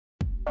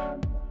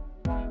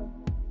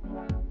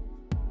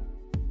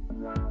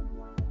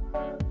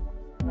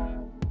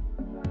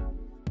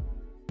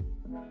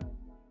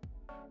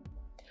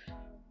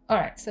All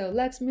right, so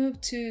let's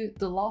move to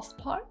the last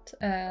part.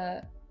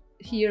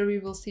 Here we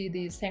will see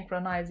the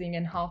synchronizing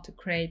and how to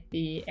create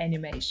the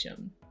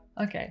animation.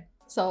 Okay,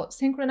 so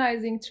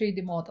synchronizing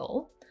 3D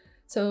model.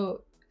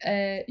 So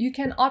you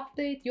can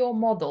update your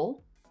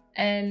model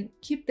and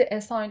keep the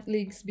assigned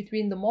links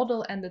between the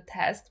model and the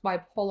task by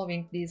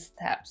following these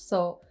steps.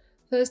 So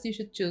first you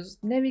should choose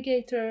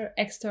navigator,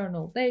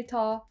 external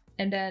data,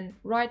 and then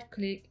right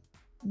click.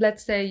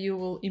 Let's say you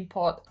will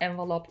import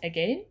envelope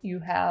again. You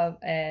have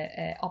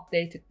a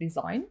updated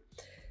design.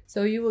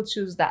 So you will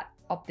choose that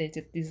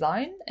updated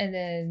design and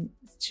then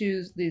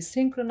choose the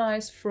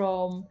synchronize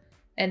from,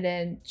 and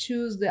then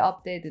choose the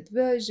updated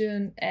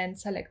version and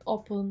select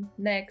open,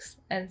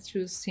 next, and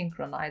choose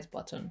synchronize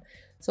button.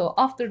 So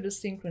after the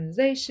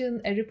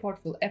synchronization, a report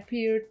will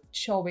appear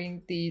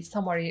showing the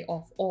summary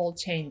of all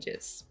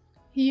changes.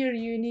 Here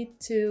you need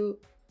to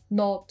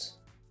note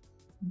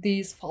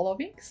these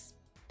followings.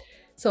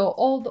 So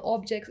all the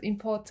objects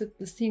imported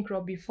to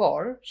Synchro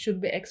before should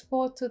be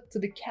exported to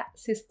the CAD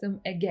system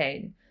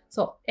again.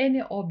 So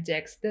any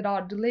objects that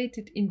are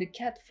deleted in the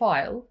CAD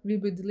file will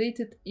be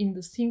deleted in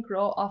the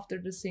Synchro after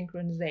the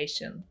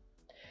synchronization.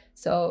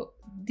 So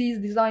these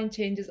design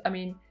changes, I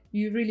mean,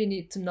 you really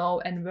need to know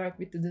and work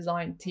with the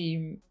design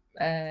team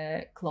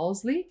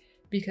closely,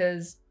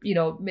 because, you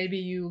know, maybe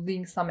you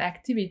link some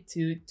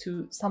activity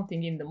to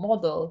something in the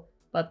model,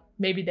 but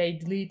maybe they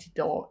deleted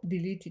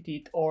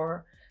it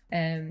or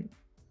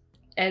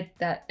add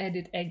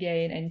it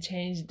again and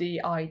change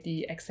the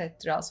ID,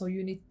 etc. So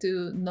you need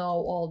to know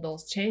all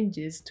those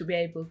changes to be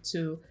able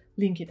to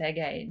link it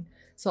again.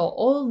 So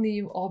all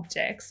new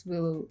objects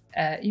will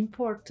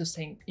import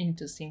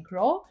into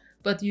Synchro,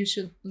 but you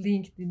should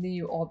link the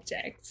new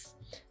objects.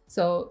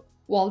 So,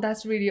 well,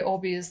 that's really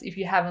obvious if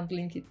you haven't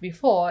linked it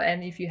before,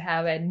 and if you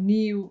have a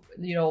new,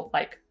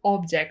 like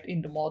object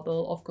in the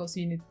model, of course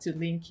you need to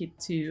link it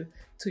to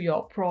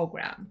your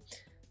program.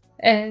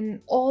 And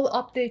all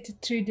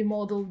updated 3D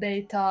model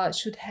data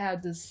should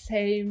have the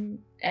same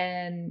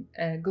and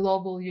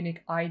global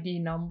unique ID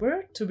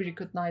number to be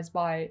recognized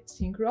by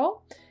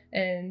Synchro.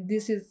 And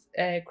this is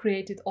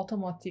created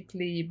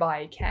automatically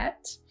by CAD.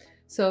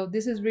 So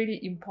this is really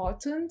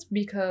important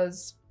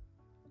because,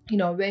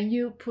 when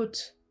you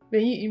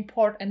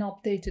import an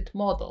updated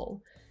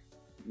model,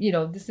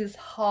 this is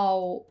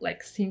how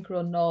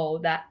Synchro know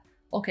that,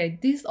 okay,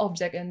 this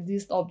object and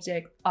this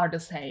object are the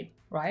same,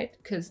 right?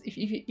 Because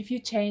if you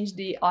change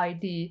the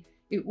ID,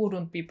 it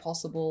wouldn't be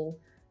possible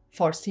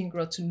for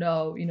Synchro to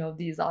know,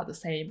 these are the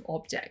same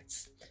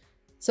objects.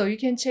 So you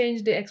can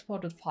change the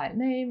exported file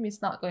name.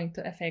 It's not going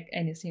to affect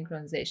any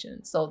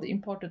synchronization. So the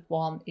imported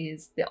one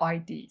is the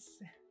IDs.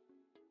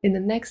 In the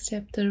next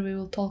chapter, we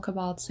will talk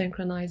about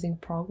synchronizing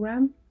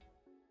program.